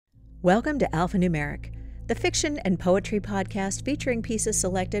Welcome to Alphanumeric, the fiction and poetry podcast featuring pieces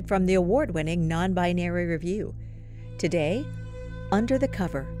selected from the award-winning NonBinary Review. Today, Under the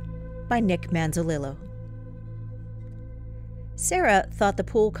Cover by Nick Manzolillo. Sarah thought the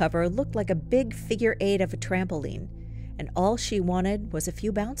pool cover looked like a big figure eight of a trampoline, and all she wanted was a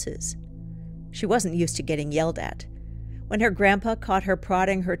few bounces. She wasn't used to getting yelled at. When her grandpa caught her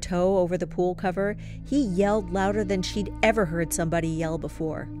prodding her toe over the pool cover, he yelled louder than she'd ever heard somebody yell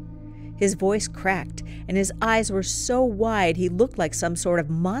before. His voice cracked, and his eyes were so wide he looked like some sort of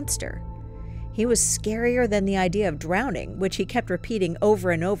monster. He was scarier than the idea of drowning, which he kept repeating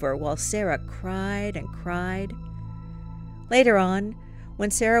over and over while Sarah cried and cried. Later on, when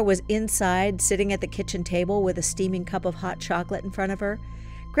Sarah was inside sitting at the kitchen table with a steaming cup of hot chocolate in front of her,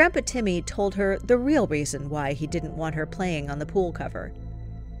 Grandpa Timmy told her the real reason why he didn't want her playing on the pool cover.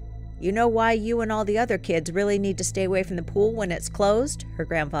 "You know why you and all the other kids really need to stay away from the pool when it's closed?" her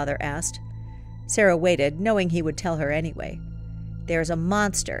grandfather asked. Sarah waited, knowing he would tell her anyway. "There's a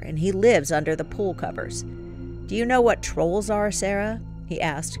monster, and he lives under the pool covers. Do you know what trolls are, Sarah?" he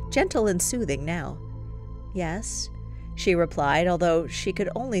asked, gentle and soothing now. "Yes," she replied, although she could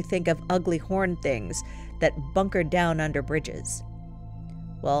only think of ugly horned things that bunkered down under bridges.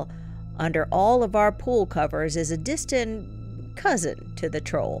 "Well, under all of our pool covers is a distant cousin to the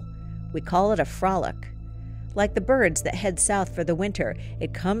troll. We call it a frolic. Like the birds that head south for the winter,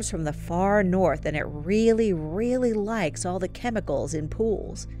 it comes from the far north and it really, really likes all the chemicals in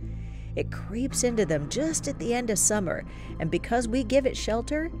pools. It creeps into them just at the end of summer, and because we give it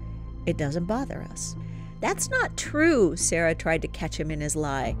shelter, it doesn't bother us." "That's not true," Sarah tried to catch him in his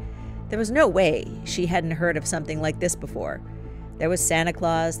lie. There was no way she hadn't heard of something like this before. There was Santa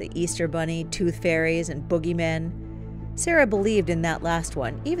Claus, the Easter Bunny, tooth fairies, and boogeymen. Sarah believed in that last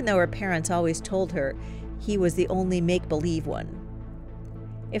one, even though her parents always told her he was the only make-believe one.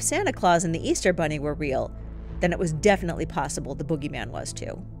 If Santa Claus and the Easter Bunny were real, then it was definitely possible the boogeyman was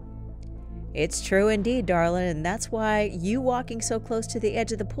too. "It's true indeed, darling, and that's why you walking so close to the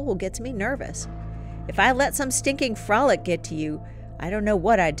edge of the pool gets me nervous. If I let some stinking frolic get to you, I don't know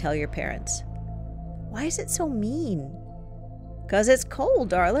what I'd tell your parents." "Why is it so mean?" "'Cause it's cold,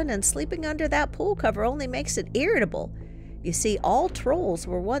 darling, and sleeping under that pool cover only makes it irritable. You see, all trolls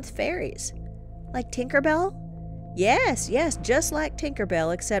were once fairies." "Like Tinkerbell?" Yes, just like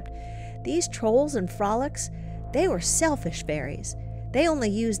Tinkerbell, except these trolls and frolics, they were selfish fairies. They only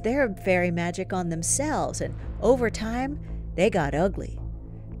used their fairy magic on themselves, and over time, they got ugly.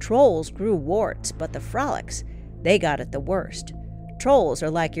 Trolls grew warts, but the frolics, they got it the worst. Trolls are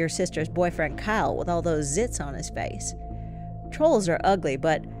like your sister's boyfriend Kyle with all those zits on his face. Trolls are ugly,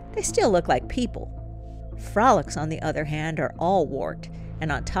 but they still look like people. Frolics, on the other hand, are all wart,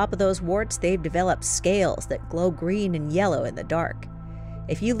 and on top of those warts, they've developed scales that glow green and yellow in the dark.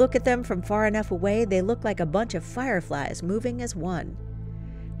 If you look at them from far enough away, they look like a bunch of fireflies moving as one.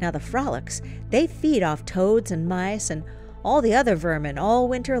 Now the frolics, they feed off toads and mice and all the other vermin all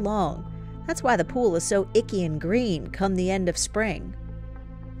winter long. That's why the pool is so icky and green come the end of spring."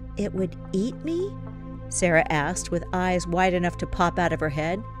 "It would eat me?" Sarah asked, with eyes wide enough to pop out of her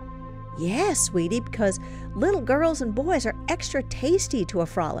head. "Yes, sweetie, because little girls and boys are extra tasty to a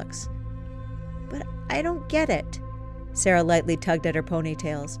frolics." "But I don't get it." Sarah lightly tugged at her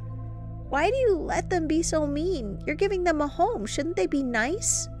ponytails. "Why do you let them be so mean? You're giving them a home. Shouldn't they be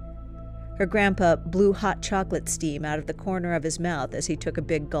nice?" Her grandpa blew hot chocolate steam out of the corner of his mouth as he took a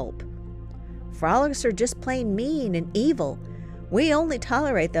big gulp. "Frolics are just plain mean and evil. We only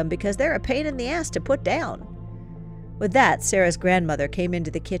tolerate them because they're a pain in the ass to put down." With that, Sarah's grandmother came into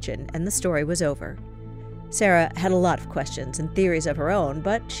the kitchen, and the story was over. Sarah had a lot of questions and theories of her own,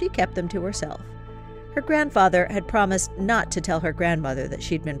 but she kept them to herself. Her grandfather had promised not to tell her grandmother that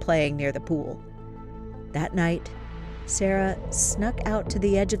she'd been playing near the pool. That night, Sarah snuck out to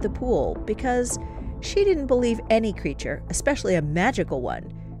the edge of the pool because she didn't believe any creature, especially a magical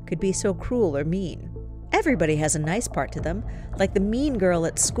one, could be so cruel or mean. Everybody has a nice part to them, like the mean girl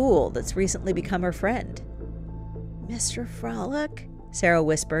at school that's recently become her friend. "Mr. Frolic?" Sarah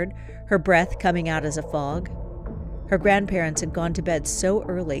whispered, her breath coming out as a fog. Her grandparents had gone to bed so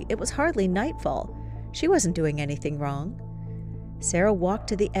early it was hardly nightfall. She wasn't doing anything wrong. Sarah walked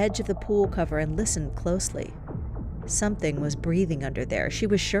to the edge of the pool cover and listened closely. Something was breathing under there, she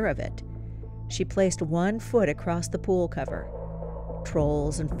was sure of it. She placed one foot across the pool cover.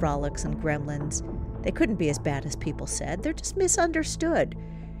 Trolls and frolics and gremlins, they couldn't be as bad as people said. They're just misunderstood.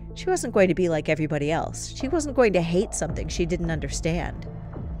 She wasn't going to be like everybody else. She wasn't going to hate something she didn't understand.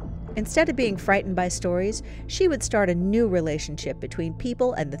 Instead of being frightened by stories, she would start a new relationship between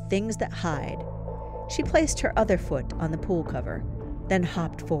people and the things that hide. She placed her other foot on the pool cover. then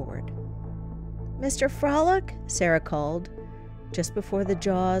hopped forward. "Mr. Frolic?" Sarah called, just before the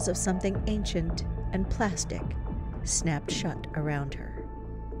jaws of something ancient and plastic snapped shut around her.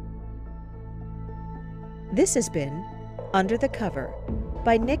 This has been Under the Cover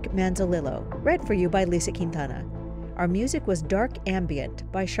by Nick Manzolillo, read for you by Lisa Quintana. Our music was Dark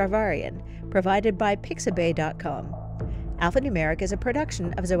Ambient by Sharvarian, provided by Pixabay.com. Alphanumeric is a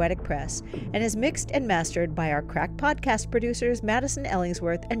production of Zoetic Press and is mixed and mastered by our crack podcast producers Madison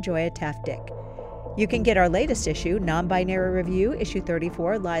Ellingsworth and Joya Taft-Dick. You can get our latest issue, NonBinary Review Issue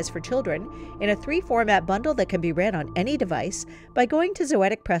 34, Lies for Children, in a 3-format bundle that can be read on any device by going to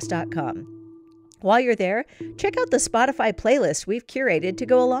zoeticpress.com. While you're there, check out the Spotify playlist we've curated to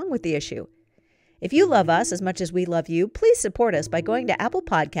go along with the issue. If you love us as much as we love you, please support us by going to Apple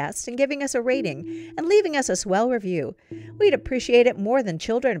Podcasts and giving us a rating and leaving us a swell review. We'd appreciate it more than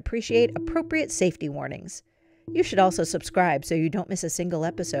children appreciate appropriate safety warnings. You should also subscribe so you don't miss a single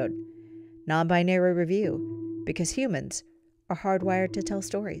episode. Non-Binary Review, because humans are hardwired to tell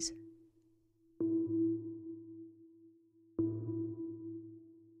stories.